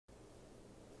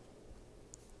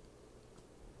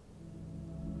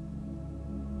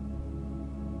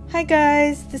Hi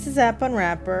guys, this is App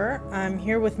Unwrapper. I'm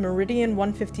here with Meridian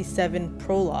 157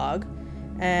 Prologue,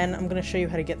 and I'm going to show you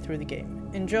how to get through the game.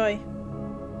 Enjoy!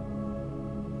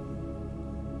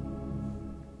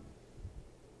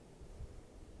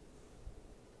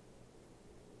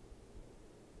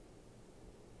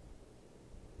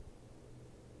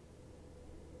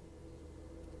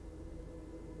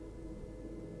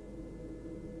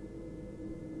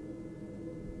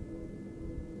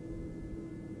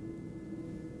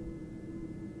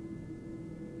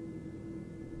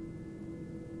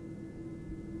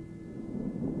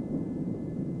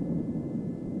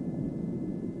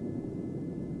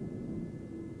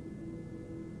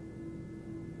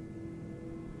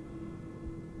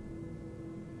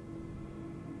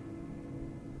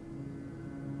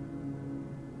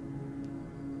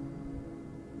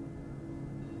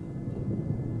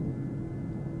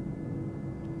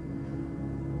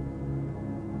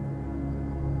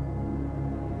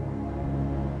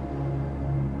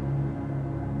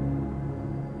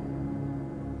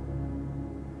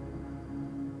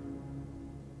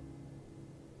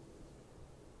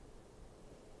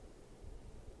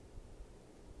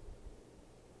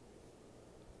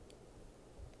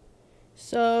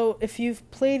 So, if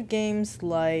you've played games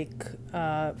like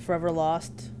Forever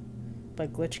Lost by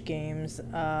Glitch Games,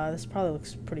 this probably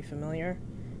looks pretty familiar.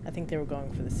 I think they were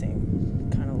going for the same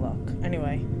kind of look.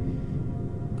 Anyway,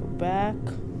 go back.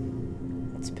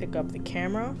 Let's pick up the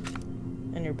camera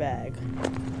and your bag.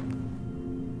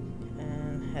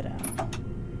 And head out.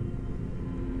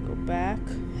 Go back,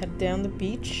 head down the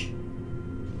beach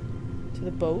to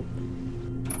the boat.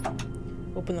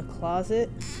 Open the closet.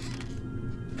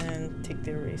 And take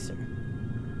the eraser.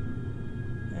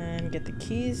 And get the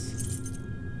keys.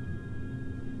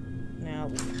 Now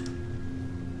leave.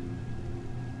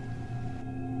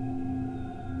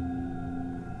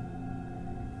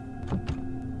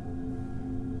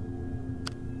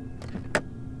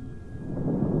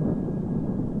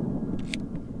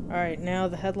 Alright, now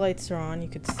the headlights are on, you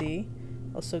could see.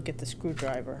 Also get the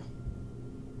screwdriver.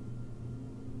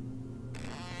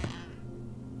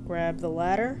 Grab the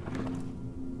ladder.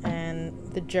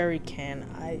 And the jerry can.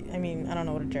 I mean, I don't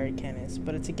know what a jerry can is,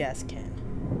 but it's a gas can.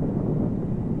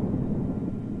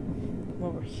 Come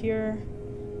over here,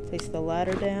 place the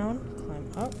ladder down,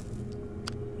 climb up,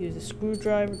 use a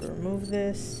screwdriver to remove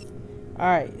this.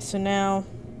 Alright, so now,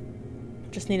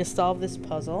 just need to solve this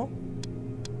puzzle.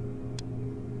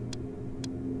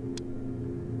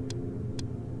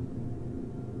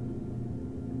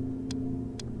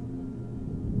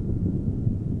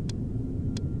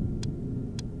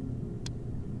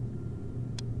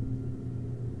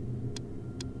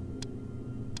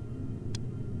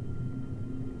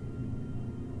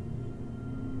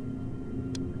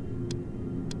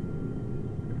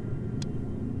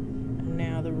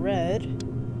 The red.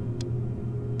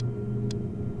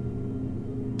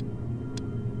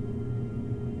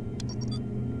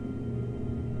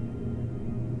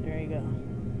 There you go.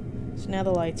 So now the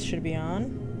lights should be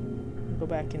on. Go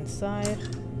back inside.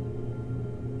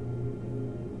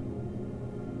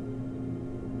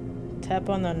 Tap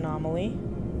on the anomaly.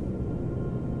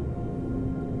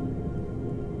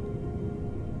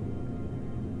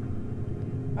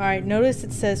 Alright, notice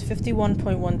it says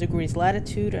 51.1 degrees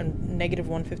latitude and negative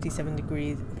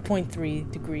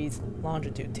 157.3 degrees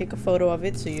longitude. Take a photo of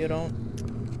it so you don't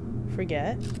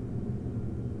forget.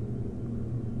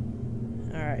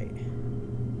 Alright.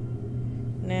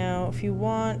 Now, if you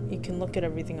want, you can look at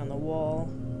everything on the wall.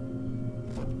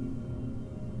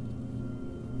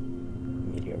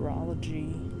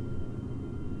 Meteorology.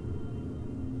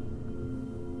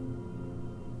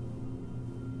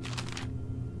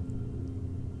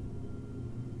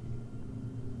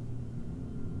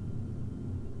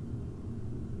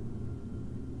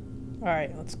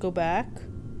 Alright, let's go back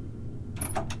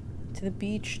to the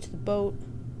beach, to the boat.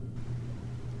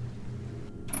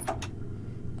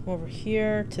 Come over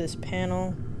here to this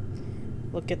panel.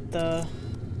 Look at the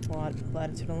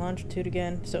latitude and longitude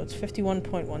again. So it's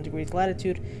 51.1 degrees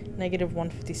latitude, negative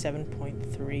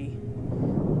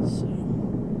 157.3. So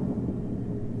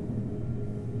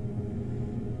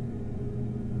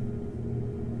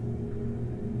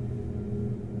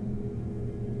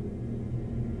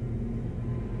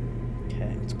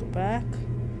let's go back,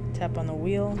 tap on the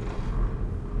wheel.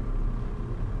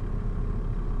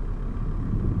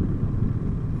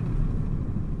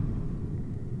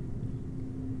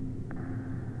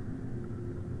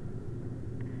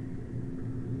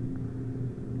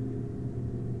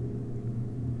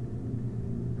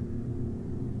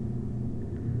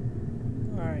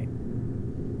 Alright.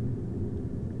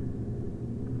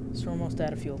 So we're almost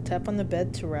out of fuel. Tap on the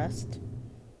bed to rest.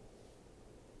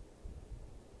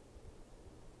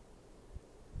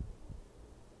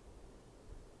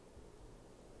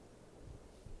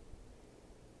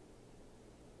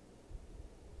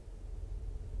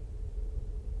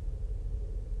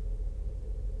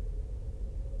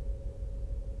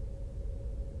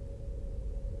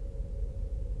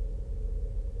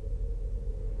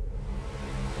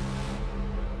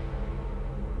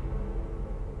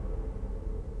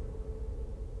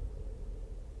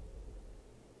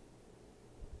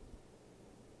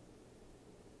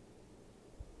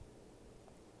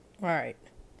 Alright.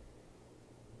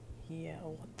 Yeah,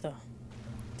 what the?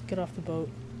 Let's get off the boat.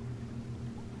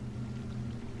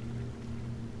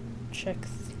 Check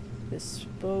this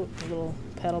boat, a little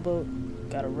paddle boat.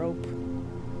 Got a rope.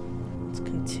 Let's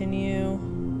continue.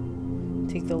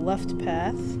 Take the left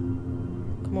path.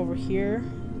 Come over here.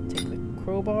 Take the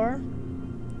crowbar.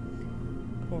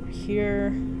 Come over here.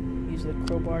 Use the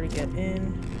crowbar to get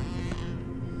in.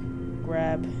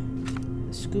 Grab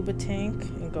the scuba tank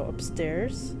and go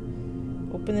upstairs.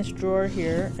 Open this drawer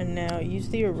here, and now use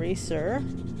the eraser.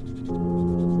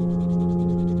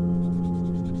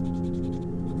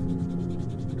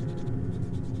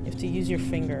 You have to use your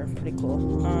finger. Pretty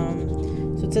cool.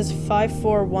 So it says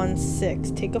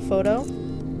 5416. Take a photo.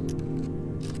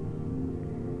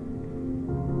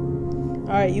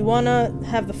 Alright, you want to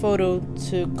have the photo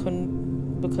to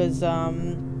because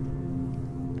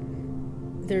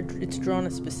it's drawn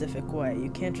a specific way. You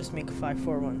can't just make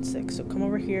 5416. So come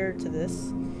over here to this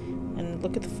and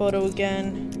look at the photo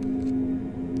again,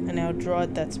 and now draw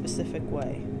it that specific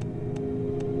way.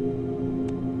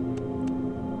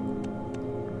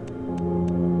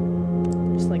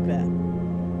 Just like that.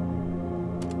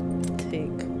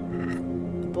 Take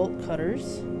the bolt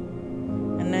cutters,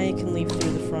 and now you can leave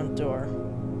through the front door.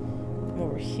 Come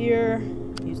over here,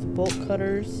 use the bolt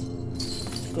cutters,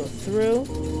 go through.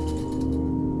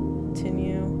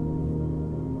 Continue.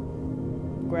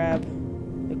 Grab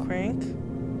the crank.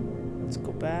 Let's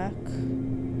go back.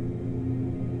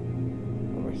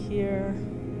 Over here.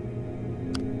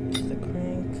 Use the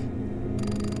crank.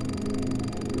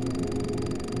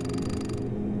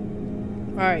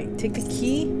 Alright, take the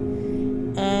key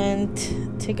and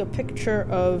take a picture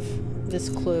of this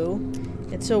clue.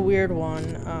 It's a weird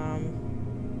one.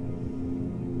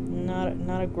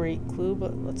 Not a great clue,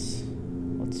 but let's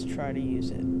try to use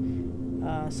it.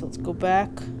 So let's go back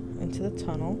into the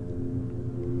tunnel.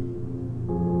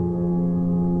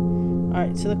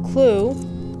 Alright, so the clue,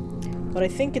 what I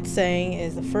think it's saying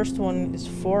is the first one is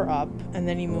 4 up, and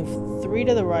then you move 3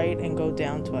 to the right and go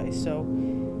down twice. So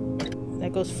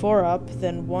that goes 4 up,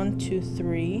 then 1, 2,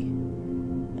 3,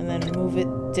 and then move it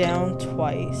down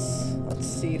twice. Let's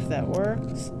see if that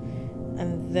works.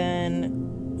 And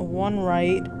then 1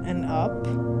 right and up.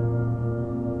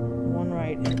 1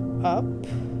 right and up.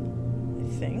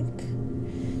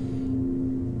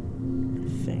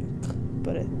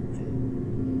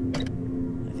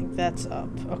 I think that's up.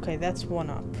 Okay, that's 1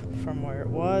 up from where it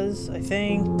was, I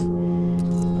think.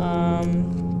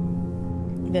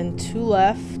 Then 2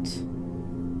 left.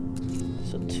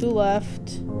 So 2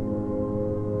 left.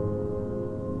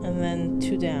 And then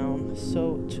 2 down.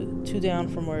 So 2 down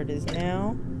from where it is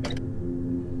now.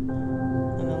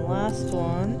 And the last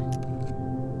one,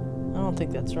 I don't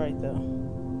think that's right though.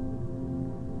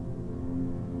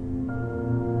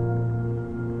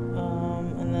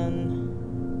 And then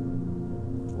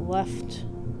left.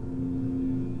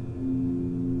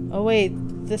 Oh wait,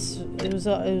 it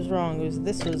was wrong.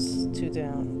 This was 2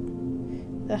 down.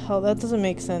 The hell, that doesn't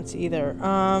make sense either.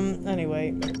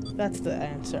 Anyway, that's the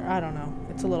answer. I don't know.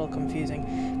 It's a little confusing.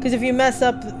 Because if you mess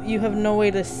up, you have no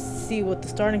way to see what the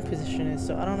starting position is,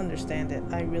 so I don't understand it.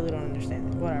 I really don't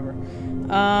understand it. Whatever.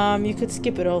 You could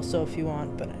skip it also if you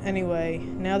want, but anyway,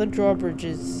 now the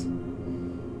drawbridges.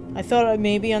 I thought I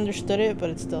maybe understood it, but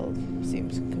it still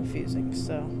seems confusing,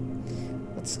 so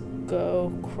let's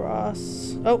go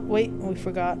across. Oh, wait, we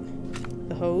forgot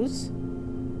the hose.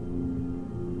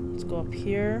 Let's go up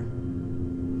here.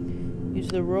 Use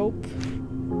the rope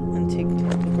and take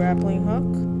the grappling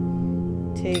hook.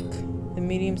 Take the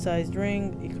medium-sized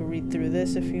ring. You can read through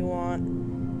this if you want.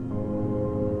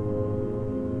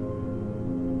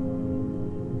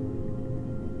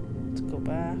 Let's go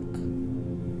back.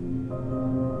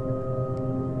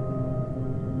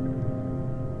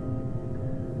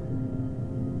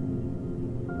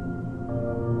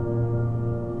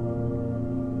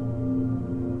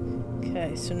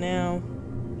 Okay, so now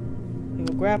we have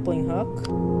a grappling hook.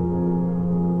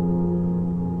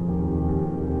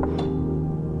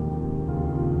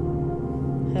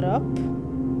 Head up.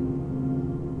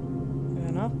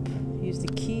 And up. Use the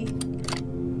key.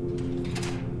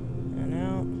 And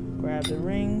out. Grab the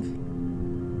ring.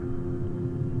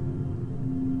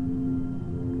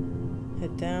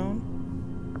 Head down.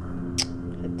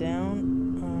 Head down.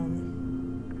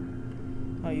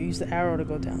 Oh, you use the arrow to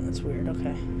go down. That's weird.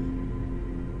 Okay.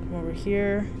 Come over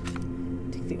here.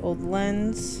 Take the old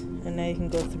lens. And now you can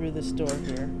go through this door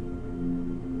here.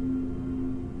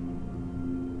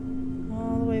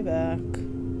 All the way back.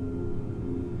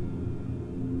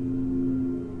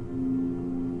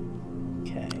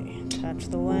 Okay. Attach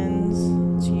the lens.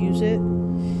 Let's use it.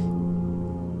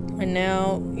 And And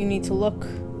now you need to look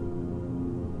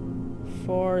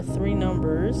for 3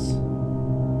 numbers.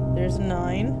 There's a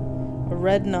 9, a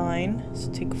red 9,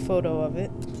 so take a photo of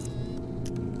it.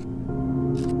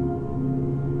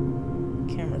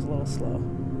 Camera's a little slow.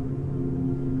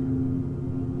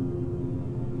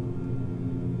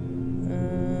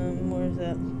 Where's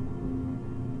that?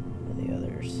 Where are the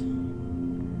others?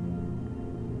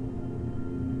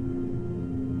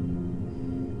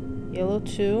 Yellow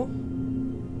 2.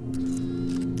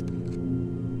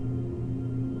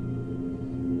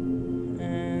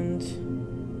 And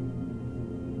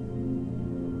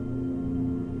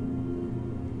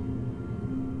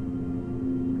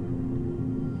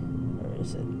where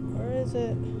is it? Where is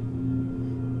it?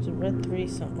 There's a red 3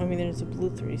 somewhere. I mean, there's a blue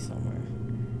 3 somewhere.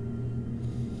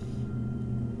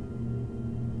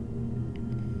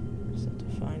 Just have to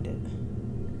find it.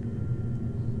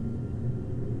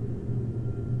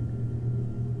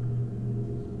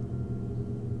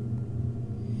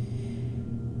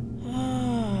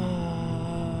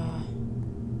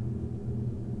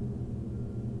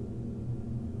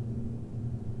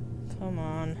 Come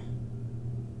on.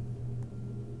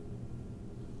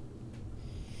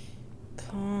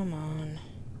 Come on.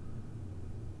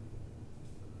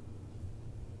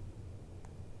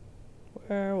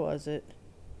 Where was it?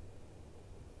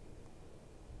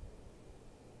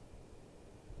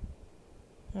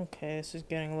 Okay, this is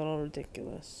getting a little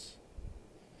ridiculous.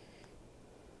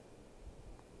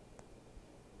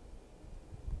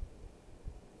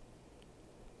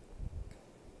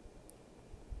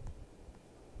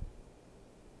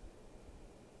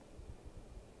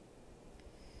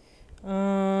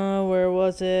 Where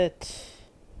was it?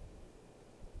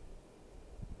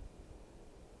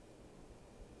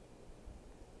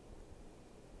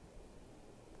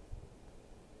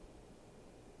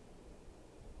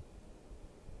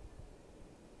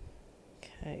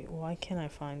 Okay, why can't I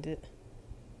find it?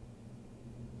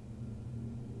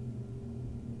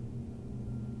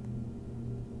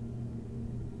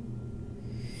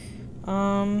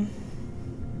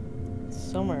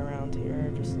 Somewhere around here,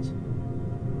 just...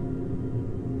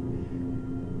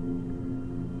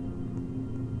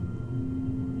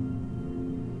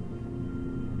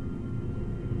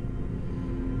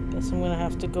 Guess I'm gonna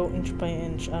have to go inch by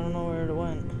inch. I don't know where it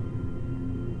went.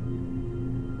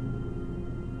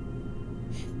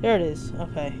 There it is.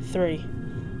 Okay, 3.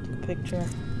 Take a picture.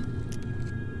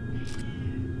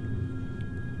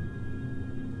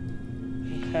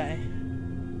 Okay.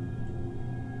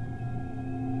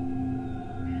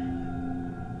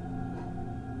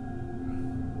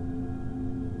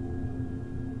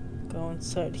 Go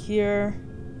inside here.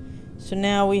 So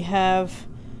now we have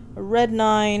a red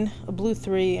 9, a blue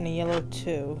 3, and a yellow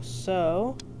 2.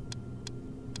 So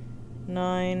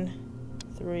 9,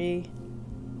 3,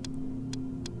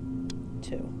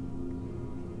 2.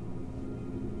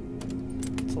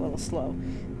 It's a little slow.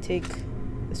 Take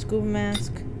the scuba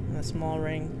mask and the small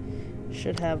ring.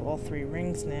 Should have all 3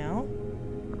 rings now.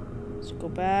 Let's go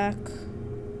back.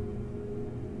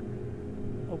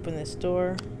 Open this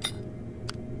door.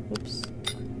 Oops.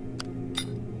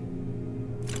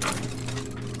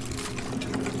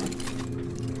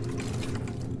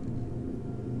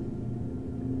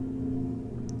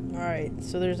 Alright,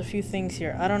 so there's a few things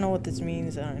here. I don't know what this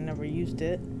means. I never used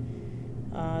it.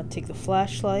 Take the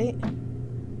flashlight.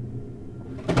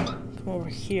 Come over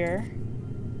here.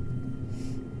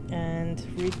 And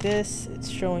read this. It's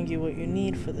showing you what you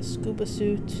need for the scuba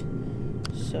suit.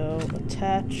 So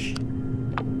attach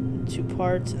the 2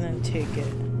 parts and then take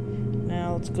it.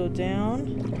 Now let's go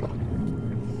down.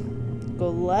 Go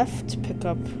left, pick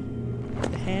up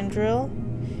the hand drill.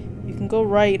 You can go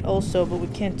right also, but we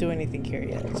can't do anything here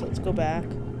yet. So let's go back.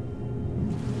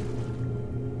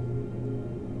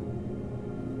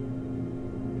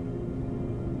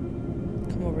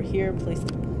 Come over here, place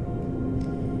the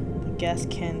gas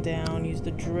can down, use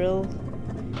the drill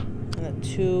and the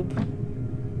tube,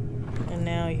 and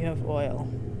now you have oil.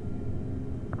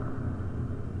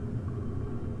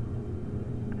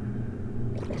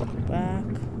 Go back.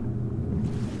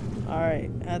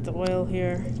 Alright, add the oil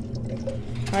here.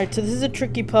 Alright, so this is a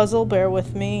tricky puzzle, bear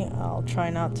with me. I'll try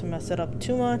not to mess it up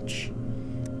too much.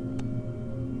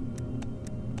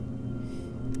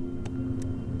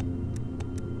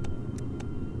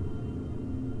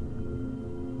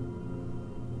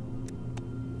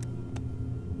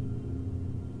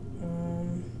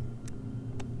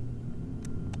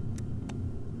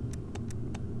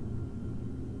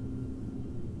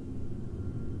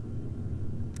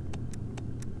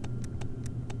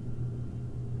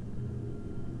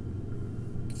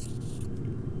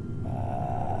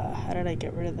 How did I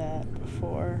get rid of that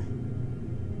before?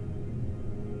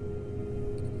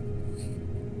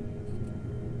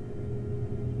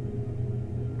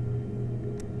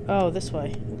 Oh, this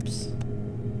way. Oops.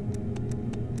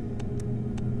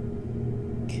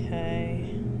 Okay.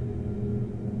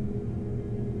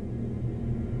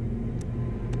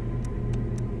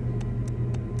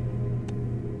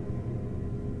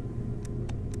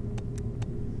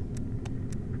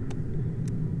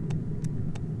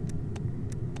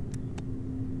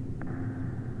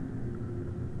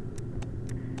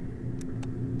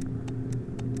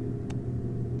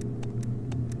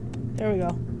 There we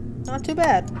go. Not too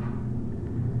bad.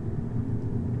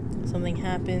 Something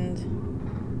happened.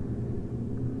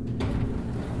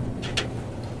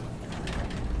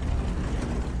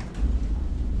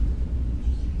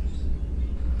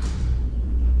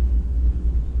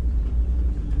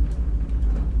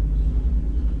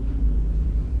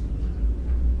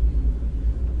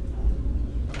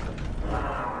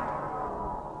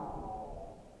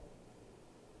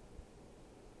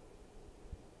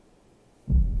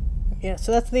 Yeah,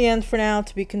 so that's the end for now.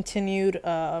 To be continued.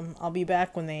 I'll be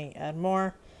back when they add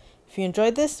more. If you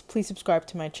enjoyed this, please subscribe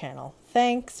to my channel.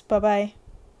 Thanks. Bye-bye.